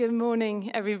Good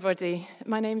morning, everybody.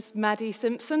 My name's Maddie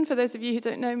Simpson. For those of you who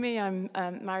don't know me, I'm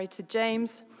married to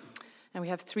James, and we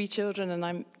have 3 children, and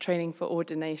I'm training for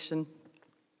ordination.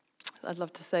 I'd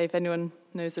love to say if anyone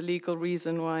knows a legal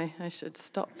reason why I should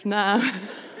stop now.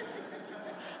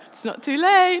 It's not too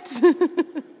late.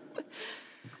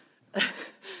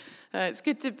 It's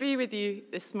good to be with you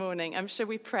this morning. Shall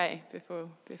we pray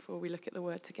before we look at the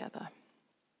word together?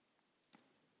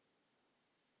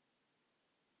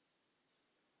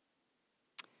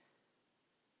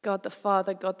 God the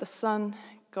Father, God the Son,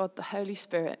 God the Holy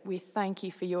Spirit, we thank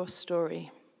you for your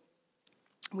story.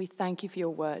 We thank you for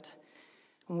your word.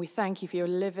 And we thank you for your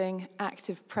living,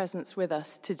 active presence with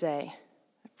us today.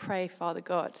 I pray, Father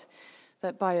God,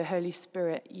 that by your Holy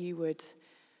Spirit you would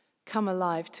come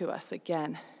alive to us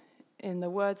again in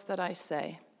the words that I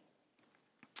say.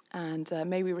 And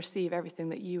may we receive everything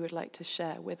that you would like to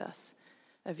share with us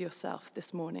of yourself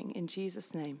this morning. In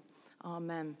Jesus' name,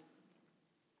 amen.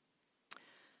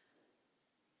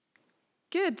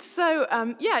 Good. So,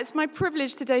 it's my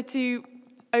privilege today to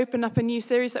open up a new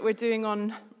series that we're doing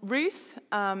on Ruth.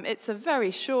 It's a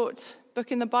very short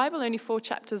book in the Bible, only 4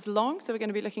 chapters long, so we're going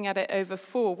to be looking at it over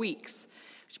 4 weeks,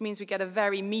 which means we get a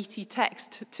very meaty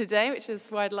text today, which is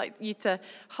why I'd like you to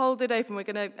hold it open. We're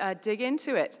going to dig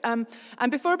into it. And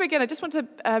before I begin, I just want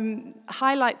to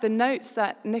highlight the notes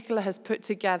that Nicola has put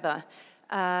together.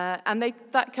 And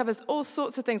that covers all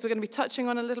sorts of things we're going to be touching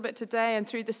on a little bit today and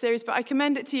through the series, but I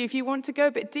commend it to you if you want to go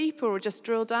a bit deeper or just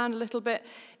drill down a little bit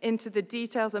into the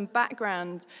details and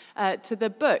background to the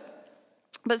book.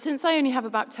 But since I only have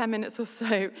about 10 minutes or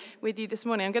so with you this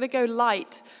morning, I'm going to go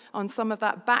light on some of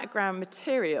that background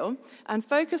material and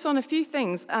focus on a few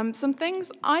things, some things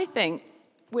I think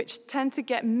which tend to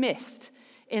get missed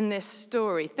in this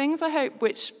story, things I hope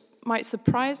which might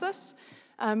surprise us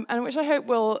and which I hope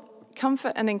will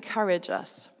comfort and encourage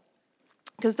us.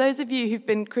 Because those of you who've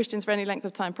been Christians for any length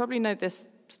of time probably know this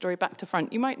story back to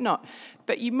front. You might not,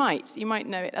 but you might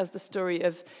know it as the story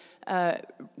of the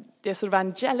sort of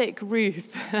angelic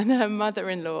Ruth and her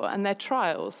mother-in-law and their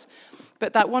trials,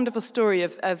 but that wonderful story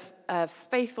of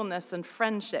faithfulness and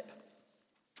friendship.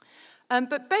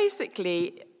 But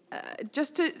basically,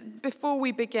 before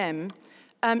we begin,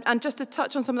 and just to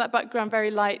touch on some of that background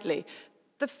very lightly,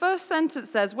 the first sentence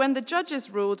says, when the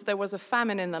judges ruled, there was a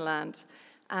famine in the land,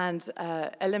 and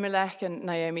Elimelech and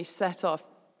Naomi set off.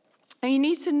 And you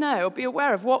need to know, or be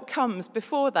aware of what comes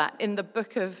before that in the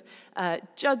book of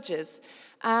Judges.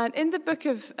 And in the book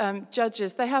of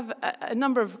Judges, they have a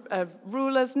number of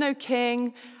rulers, no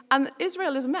king, and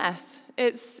Israel is a mess.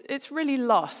 It's really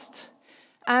lost.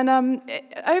 And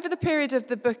over the period of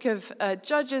the book of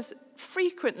Judges,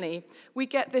 frequently we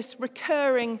get this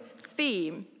recurring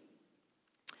theme.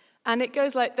 And it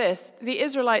goes like this: the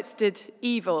Israelites did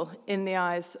evil in the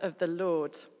eyes of the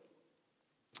Lord.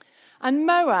 And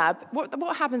Moab,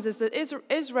 what happens is that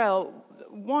Israel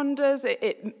wanders,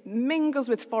 it mingles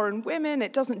with foreign women,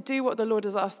 it doesn't do what the Lord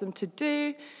has asked them to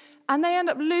do, and they end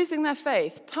up losing their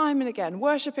faith time and again,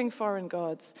 worshipping foreign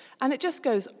gods. And it just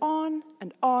goes on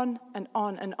and on and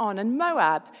on and on. And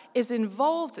Moab is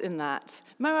involved in that.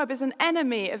 Moab is an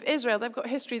enemy of Israel. They've got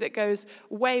history that goes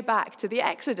way back to the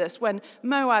Exodus, when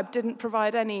Moab didn't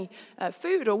provide any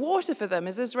food or water for them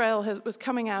as Israel was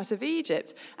coming out of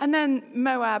Egypt. And then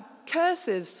Moab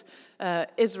curses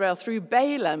Israel through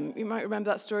Balaam. You might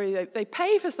remember that story. They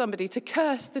pay for somebody to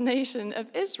curse the nation of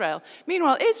Israel.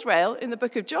 Meanwhile, Israel, in the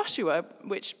book of Joshua,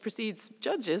 which precedes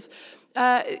Judges,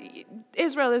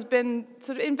 Israel has been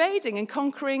sort of invading and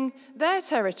conquering their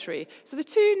territory. So the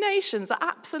 2 nations are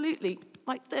absolutely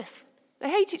like this. They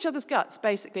hate each other's guts,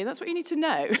 basically. And that's what you need to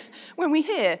know when we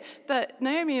hear that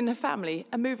Naomi and her family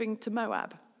are moving to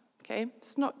Moab. Okay?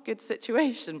 It's not a good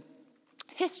situation.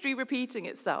 History repeating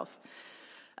itself.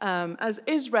 As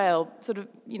Israel sort of,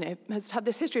 has had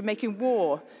this history of making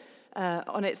war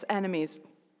on its enemies.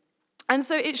 And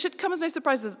so it should come as no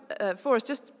surprise for us,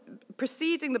 just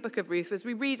preceding the book of Ruth, as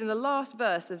we read in the last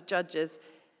verse of Judges,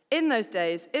 in those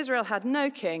days, Israel had no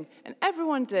king, and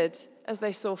everyone did as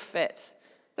they saw fit.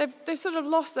 They've sort of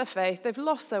lost their faith, they've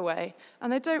lost their way,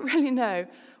 and they don't really know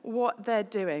what they're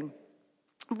doing.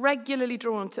 Regularly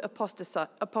drawn to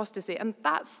apostasy, and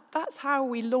that's how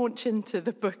we launch into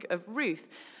the book of Ruth.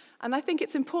 And I think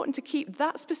it's important to keep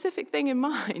that specific thing in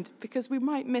mind, because we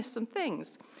might miss some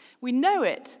things. We know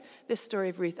this story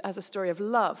of Ruth, as a story of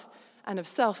love and of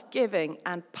self-giving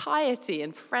and piety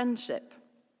and friendship.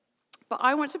 But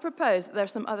I want to propose that there are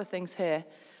some other things here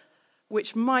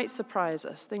which might surprise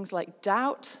us, things like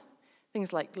doubt,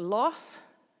 things like loss,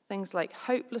 things like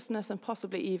hopelessness, and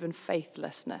possibly even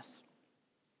faithlessness.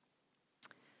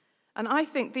 And I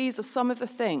think these are some of the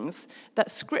things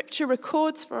that Scripture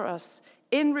records for us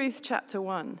in Ruth chapter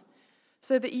 1,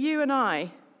 so that you and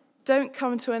I don't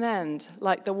come to an end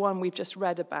like the one we've just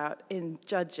read about in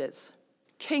Judges.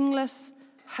 Kingless,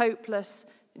 hopeless,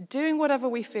 doing whatever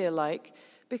we feel like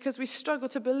because we struggle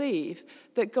to believe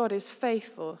that God is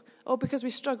faithful, or because we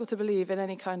struggle to believe in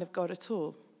any kind of God at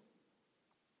all.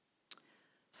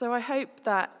 So I hope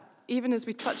that even as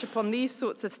we touch upon these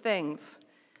sorts of things,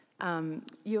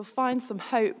 you'll find some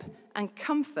hope and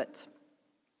comfort,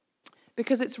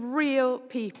 because it's real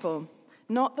people,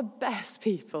 not the best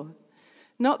people,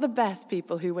 not the best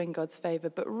people who win God's favor,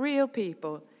 but real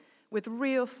people with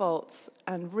real faults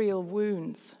and real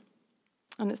wounds.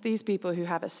 And it's these people who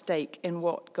have a stake in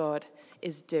what God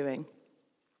is doing.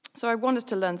 So I want us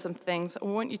to learn some things. I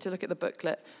want you to look at the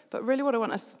booklet. But really what I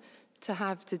want us to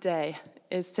have today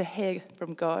is to hear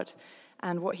from God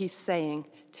and what he's saying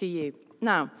to you.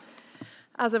 Now,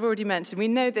 as I've already mentioned, we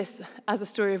know this as a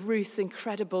story of Ruth's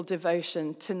incredible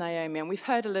devotion to Naomi. And we've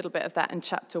heard a little bit of that in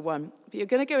chapter 1. But you're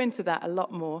going to go into that a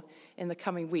lot more in the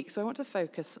coming weeks. So I want to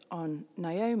focus on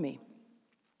Naomi,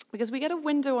 because we get a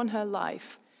window on her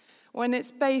life when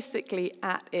it's basically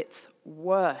at its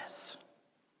worst.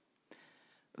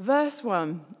 Verse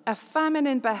 1, a famine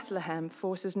in Bethlehem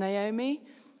forces Naomi,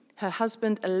 her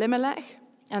husband Elimelech,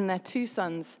 and their 2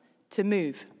 sons to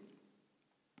move.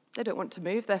 They don't want to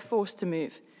move, they're forced to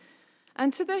move.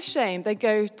 And to their shame, they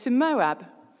go to Moab,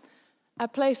 a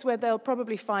place where they'll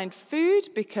probably find food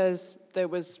because there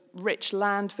was rich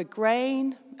land for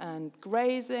grain and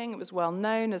grazing. It was well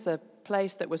known as a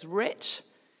place that was rich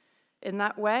in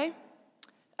that way.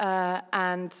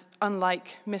 And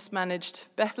unlike mismanaged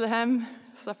Bethlehem,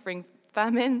 suffering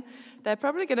famine, they're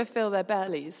probably going to fill their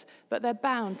bellies, but they're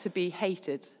bound to be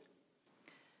hated.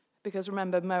 Because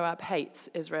remember, Moab hates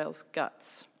Israel's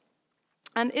guts.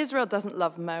 And Israel doesn't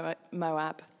love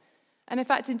Moab. And in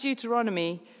fact, in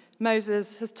Deuteronomy,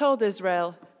 Moses has told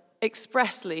Israel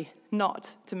expressly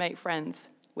not to make friends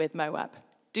with Moab.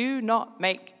 Do not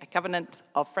make a covenant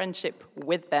of friendship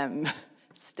with them.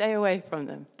 Stay away from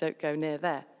them. Don't go near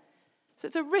there. So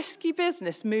it's a risky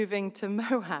business moving to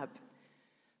Moab.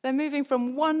 They're moving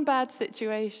from one bad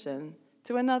situation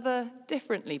to another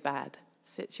differently bad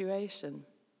situation.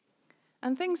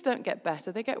 And things don't get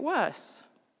better, they get worse.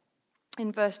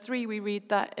 In verse 3, we read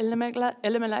that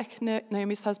Elimelech,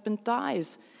 Naomi's husband,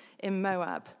 dies in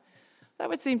Moab. That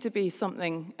would seem to be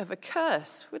something of a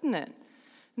curse, wouldn't it?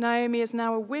 Naomi is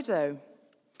now a widow,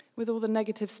 with all the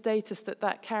negative status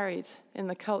that carried in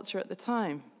the culture at the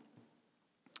time.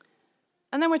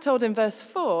 And then we're told in verse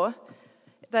 4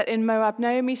 that in Moab,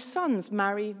 Naomi's sons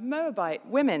marry Moabite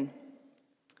women.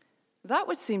 That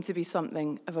would seem to be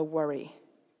something of a worry,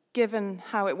 given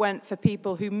how it went for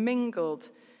people who mingled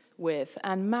with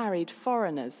and married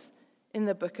foreigners in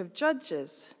the book of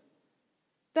Judges.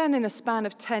 Then in a span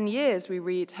of 10 years, we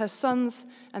read, her sons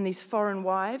and these foreign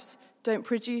wives don't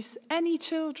produce any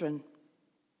children.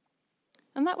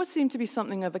 And that would seem to be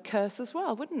something of a curse as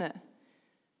well, wouldn't it?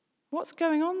 What's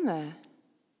going on there?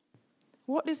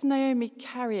 What is Naomi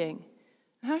carrying?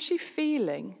 How's she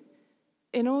feeling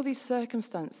in all these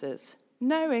circumstances,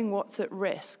 knowing what's at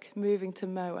risk moving to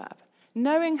Moab,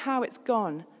 knowing how it's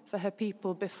gone for her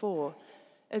people before,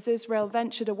 as Israel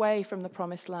ventured away from the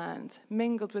promised land,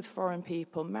 mingled with foreign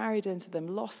people, married into them,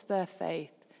 lost their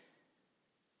faith?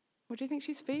 What do you think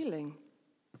she's feeling?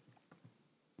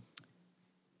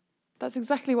 That's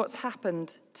exactly what's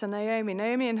happened to Naomi.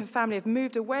 Naomi and her family have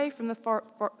moved away from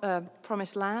the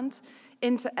promised land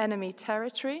into enemy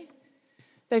territory.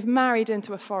 They've married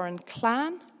into a foreign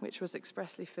clan, which was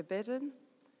expressly forbidden.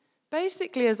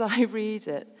 Basically, as I read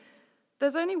it,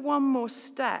 there's only one more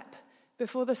step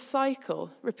before the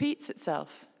cycle repeats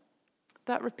itself.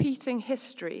 That repeating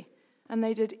history, and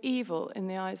they did evil in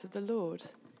the eyes of the Lord.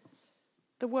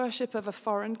 The worship of a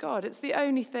foreign god. It's the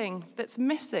only thing that's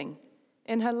missing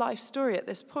in her life story at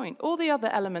this point. All the other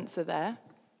elements are there.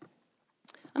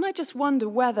 And I just wonder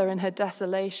whether in her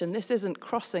desolation this isn't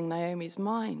crossing Naomi's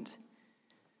mind.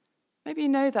 Maybe you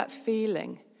know that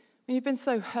feeling when you've been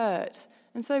so hurt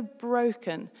and so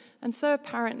broken and so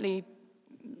apparently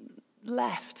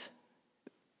left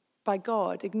by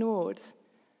God, ignored,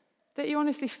 that you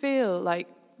honestly feel like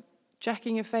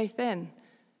jacking your faith in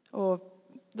or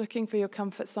looking for your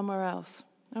comfort somewhere else.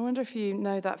 I wonder if you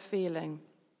know that feeling.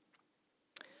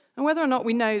 And whether or not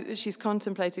we know that she's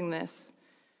contemplating this,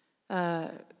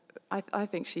 I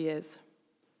think she is,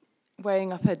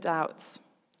 weighing up her doubts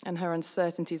and her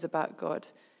uncertainties about God.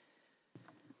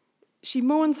 She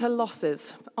mourns her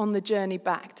losses on the journey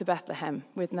back to Bethlehem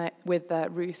with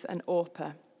Ruth and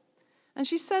Orpah. And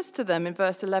she says to them in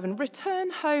verse 11, "Return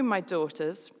home, my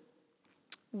daughters.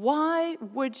 Why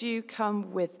would you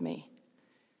come with me?"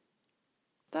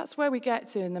 That's where we get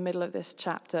to in the middle of this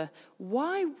chapter.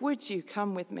 Why would you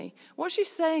come with me? What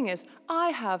she's saying is,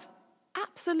 I have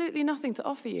absolutely nothing to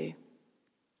offer you.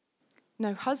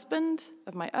 No husband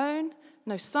of my own,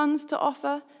 no sons to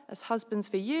offer as husbands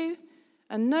for you,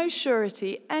 and no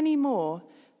surety anymore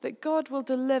that God will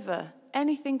deliver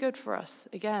anything good for us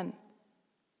again.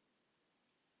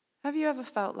 Have you ever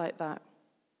felt like that?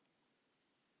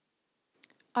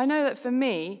 I know that for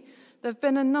me, there have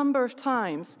been a number of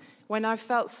times when I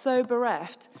felt so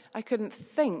bereft, I couldn't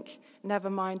think, never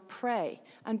mind pray,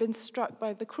 and been struck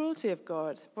by the cruelty of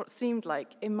God, what seemed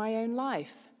like in my own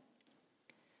life.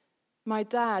 My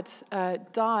dad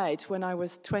died when I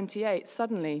was 28,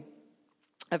 suddenly,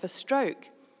 of a stroke.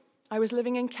 I was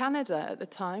living in Canada at the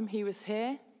time. He was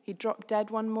here. He dropped dead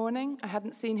one morning. I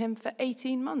hadn't seen him for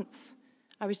 18 months.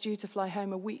 I was due to fly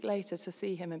home a week later to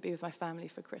see him and be with my family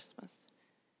for Christmas.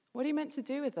 What are you meant to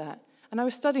do with that? And I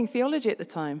was studying theology at the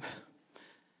time.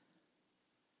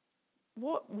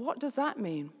 What does that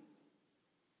mean?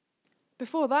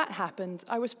 Before that happened,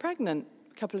 I was pregnant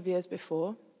a couple of years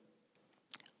before.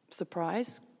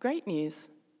 Surprise, great news.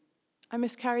 I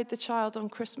miscarried the child on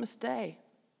Christmas Day.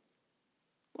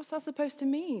 What's that supposed to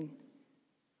mean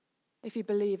if you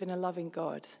believe in a loving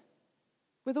God?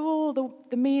 With all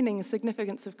the meaning and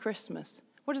significance of Christmas,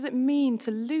 what does it mean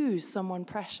to lose someone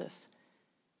precious?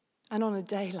 And on a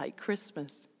day like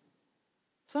Christmas?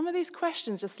 Some of these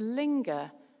questions just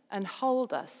linger and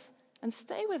hold us and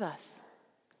stay with us.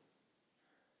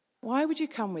 Why would you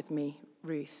come with me,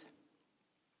 Ruth?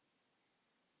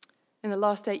 In the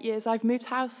last 8 years, I've moved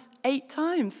house 8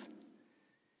 times.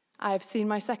 I've seen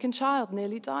my second child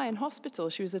nearly die in hospital.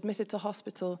 She was admitted to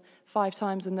hospital 5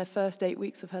 times in the first 8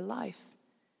 weeks of her life.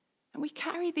 And we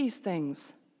carry these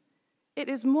things. It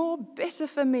is more bitter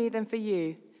for me than for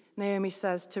you, Naomi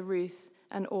says to Ruth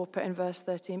and Orpah in verse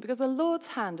 13, because the Lord's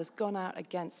hand has gone out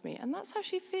against me. And that's how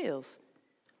she feels.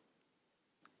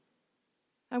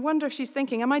 I wonder if she's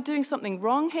thinking, am I doing something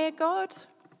wrong here, God?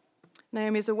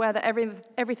 Naomi is aware that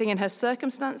everything in her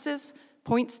circumstances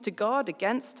points to God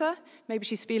against her. Maybe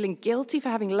she's feeling guilty for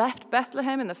having left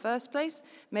Bethlehem in the first place.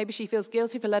 Maybe she feels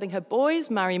guilty for letting her boys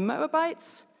marry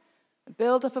Moabites. A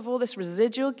build-up of all this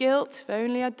residual guilt. If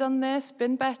only I'd done this,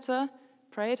 been better,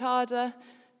 prayed harder,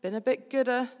 been a bit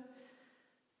gooder.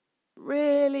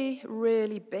 Really,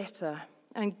 really bitter.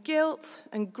 And guilt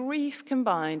and grief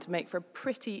combined make for a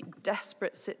pretty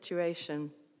desperate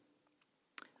situation.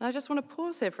 And I just want to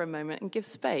pause here for a moment and give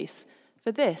space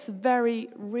for this very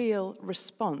real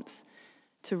response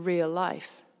to real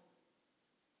life.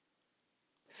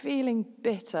 Feeling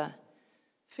bitter,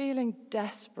 feeling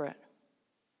desperate.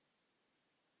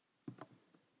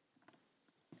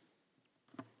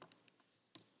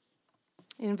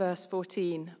 In verse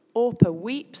 14, Orpah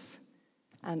weeps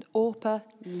and Orpah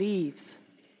leaves.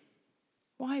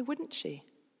 Why wouldn't she?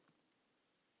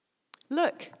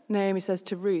 Look, Naomi says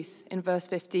to Ruth in verse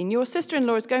 15, your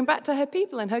sister-in-law is going back to her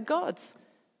people and her gods.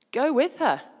 Go with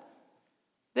her.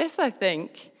 This, I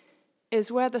think,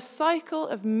 is where the cycle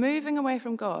of moving away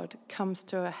from God comes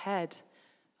to a head.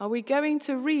 Are we going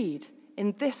to read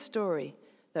in this story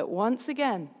that once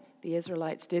again the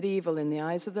Israelites did evil in the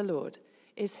eyes of the Lord?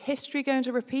 Is history going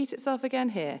to repeat itself again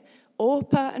here?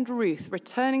 Orpah and Ruth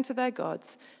returning to their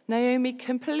gods, Naomi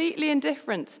completely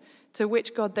indifferent to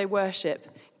which God they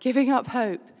worship, giving up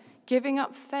hope, giving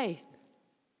up faith.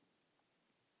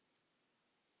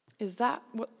 Is that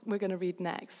what we're going to read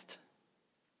next?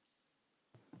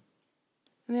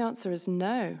 And the answer is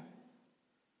no,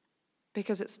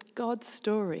 because it's God's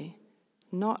story,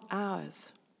 not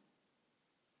ours.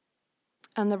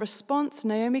 And the response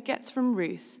Naomi gets from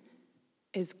Ruth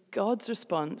is God's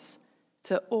response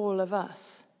to all of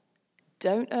us.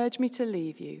 Don't urge me to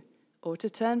leave you or to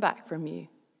turn back from you.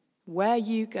 Where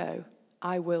you go,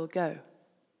 I will go.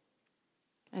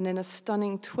 And in a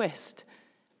stunning twist,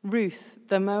 Ruth,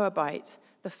 the Moabite,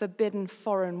 the forbidden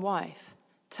foreign wife,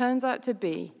 turns out to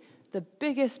be the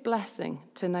biggest blessing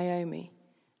to Naomi.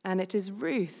 And it is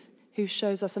Ruth who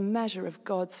shows us a measure of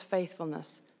God's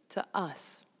faithfulness to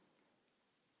us.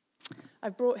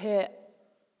 I've brought here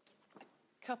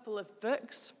a couple of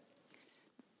books.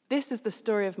 This is the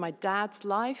story of my dad's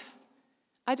life.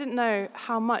 I didn't know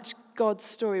how much God's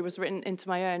story was written into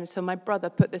my own until my brother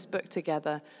put this book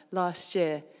together last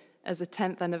year as a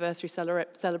 10th anniversary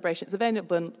celebration. It's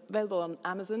available on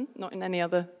Amazon, not in any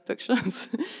other bookshops.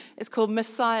 It's called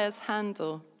Messiah's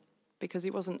Handle, because he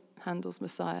wasn't Handel's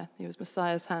Messiah, he was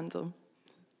Messiah's Handle.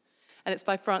 And it's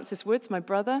by Francis Woods, my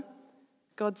brother,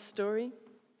 God's story.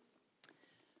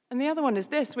 And the other one is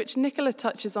this, which Nicola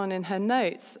touches on in her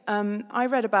notes. I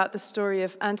read about the story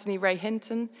of Anthony Ray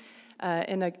Hinton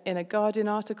in a Guardian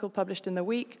article published in the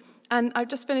week. And I've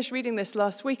just finished reading this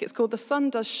last week. It's called The Sun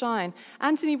Does Shine.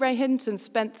 Anthony Ray Hinton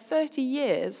spent 30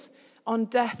 years on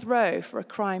death row for a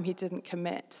crime he didn't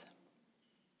commit.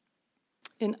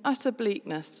 In utter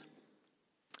bleakness.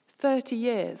 30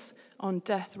 years on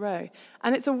death row.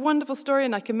 And it's a wonderful story,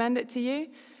 and I commend it to you.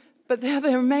 But the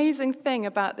other amazing thing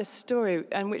about this story,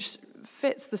 and which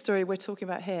fits the story we're talking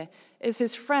about here, is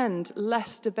his friend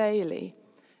Lester Bailey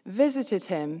visited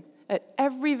him at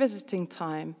every visiting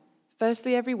time,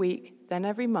 firstly every week, then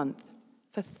every month,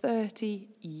 for 30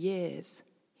 years.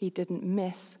 He didn't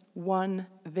miss one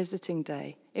visiting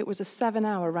day. It was a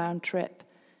 7-hour round trip.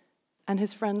 And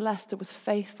his friend Lester was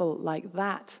faithful like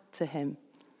that to him.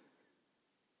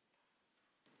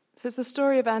 So it's the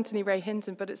story of Anthony Ray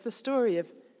Hinton, but it's the story of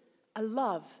a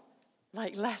love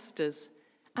like Lester's,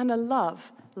 and a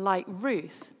love like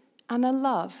Ruth, and a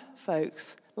love,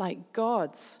 folks, like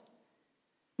God's.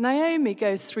 Naomi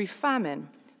goes through famine,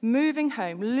 moving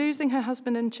home, losing her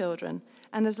husband and children,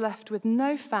 and is left with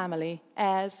no family,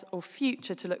 heirs, or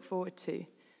future to look forward to.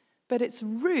 But it's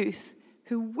Ruth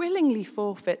who willingly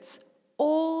forfeits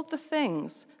all the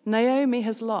things Naomi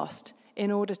has lost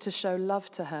in order to show love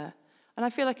to her. And I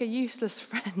feel like a useless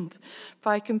friend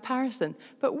by comparison.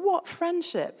 But what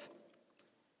friendship?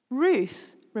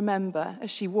 Ruth, remember,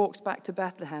 as she walks back to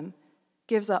Bethlehem,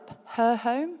 gives up her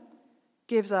home,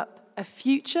 gives up a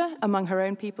future among her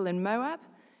own people in Moab.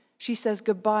 She says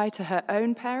goodbye to her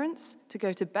own parents to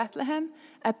go to Bethlehem,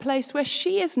 a place where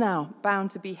she is now bound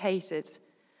to be hated,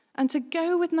 and to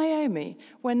go with Naomi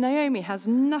when Naomi has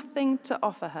nothing to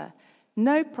offer her,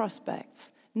 no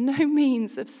prospects, no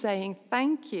means of saying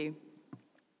thank you.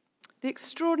 The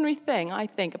extraordinary thing, I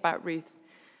think, about Ruth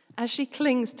as she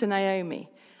clings to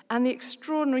Naomi, and the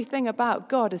extraordinary thing about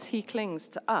God as he clings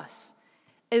to us,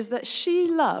 is that she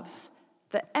loves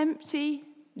the empty,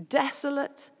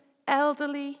 desolate,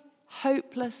 elderly,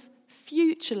 hopeless,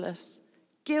 futureless,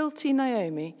 guilty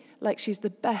Naomi like she's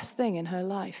the best thing in her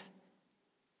life.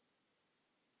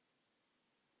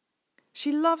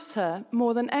 She loves her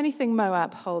more than anything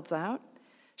Moab holds out.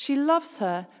 She loves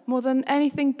her more than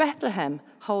anything Bethlehem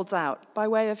holds out by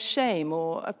way of shame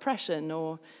or oppression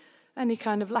or any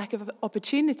kind of lack of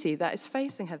opportunity that is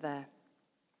facing her there.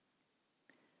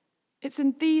 It's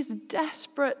in these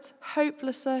desperate,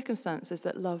 hopeless circumstances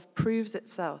that love proves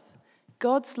itself.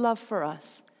 God's love for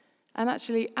us, and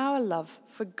actually our love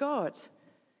for God.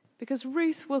 Because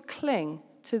Ruth will cling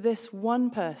to this one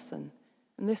person,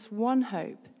 and this one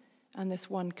hope, and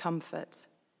this one comfort.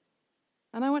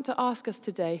 And I want to ask us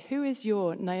today, who is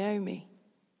your Naomi?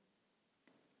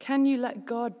 Can you let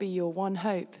God be your one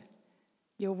hope,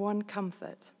 your one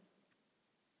comfort?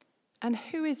 And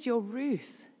who is your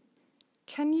Ruth?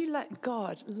 Can you let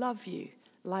God love you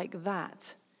like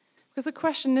that? Because the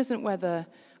question isn't whether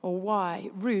or why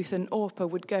Ruth and Orpah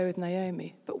would go with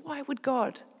Naomi, but why would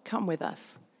God come with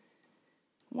us?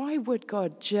 Why would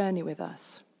God journey with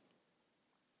us?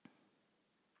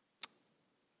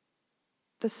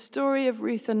 The story of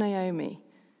Ruth and Naomi,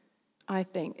 I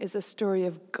think, is a story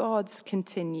of God's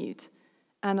continued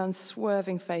and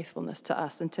unswerving faithfulness to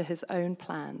us and to his own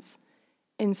plans,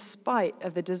 in spite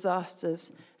of the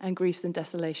disasters and griefs and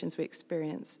desolations we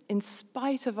experience, in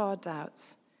spite of our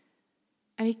doubts.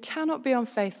 And he cannot be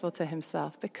unfaithful to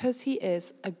himself because he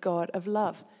is a God of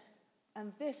love.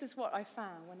 And this is what I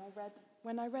found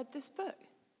when I read this book.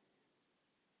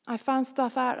 I found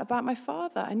stuff out about my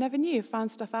father I never knew. I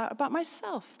found stuff out about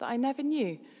myself that I never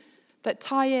knew, that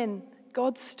tie in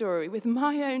God's story with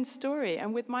my own story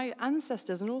and with my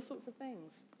ancestors and all sorts of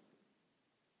things.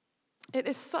 It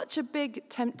is such a big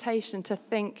temptation to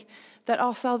think that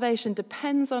our salvation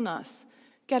depends on us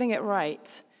getting it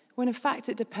right, when in fact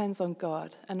it depends on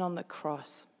God and on the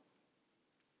cross.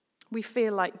 We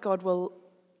feel like God will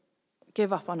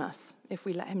give up on us if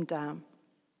we let him down.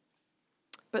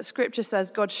 But Scripture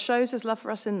says God shows his love for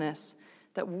us in this,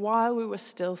 that while we were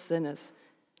still sinners,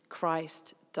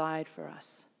 Christ died for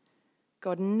us.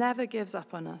 God never gives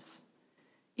up on us,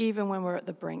 even when we're at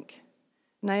the brink.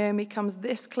 Naomi comes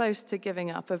this close to giving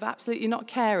up, of absolutely not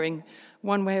caring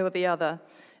one way or the other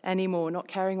anymore, not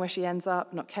caring where she ends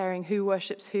up, not caring who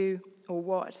worships who or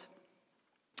what.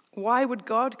 Why would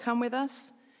God come with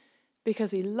us?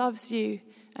 Because he loves you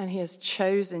and he has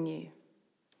chosen you.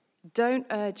 Don't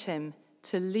urge him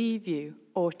to leave you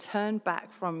or turn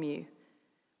back from you.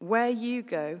 Where you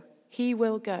go, he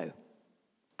will go.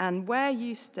 And where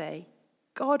you stay,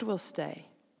 God will stay.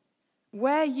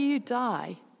 Where you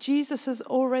die, Jesus has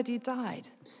already died.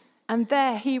 And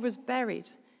there he was buried.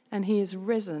 and he is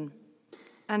risen.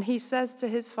 And he says to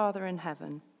his Father in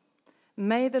heaven,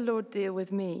 may the Lord deal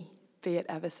with me, be it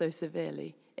ever so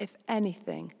severely, if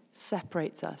anything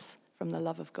separates us from the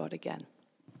love of God again.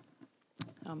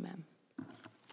 Amen.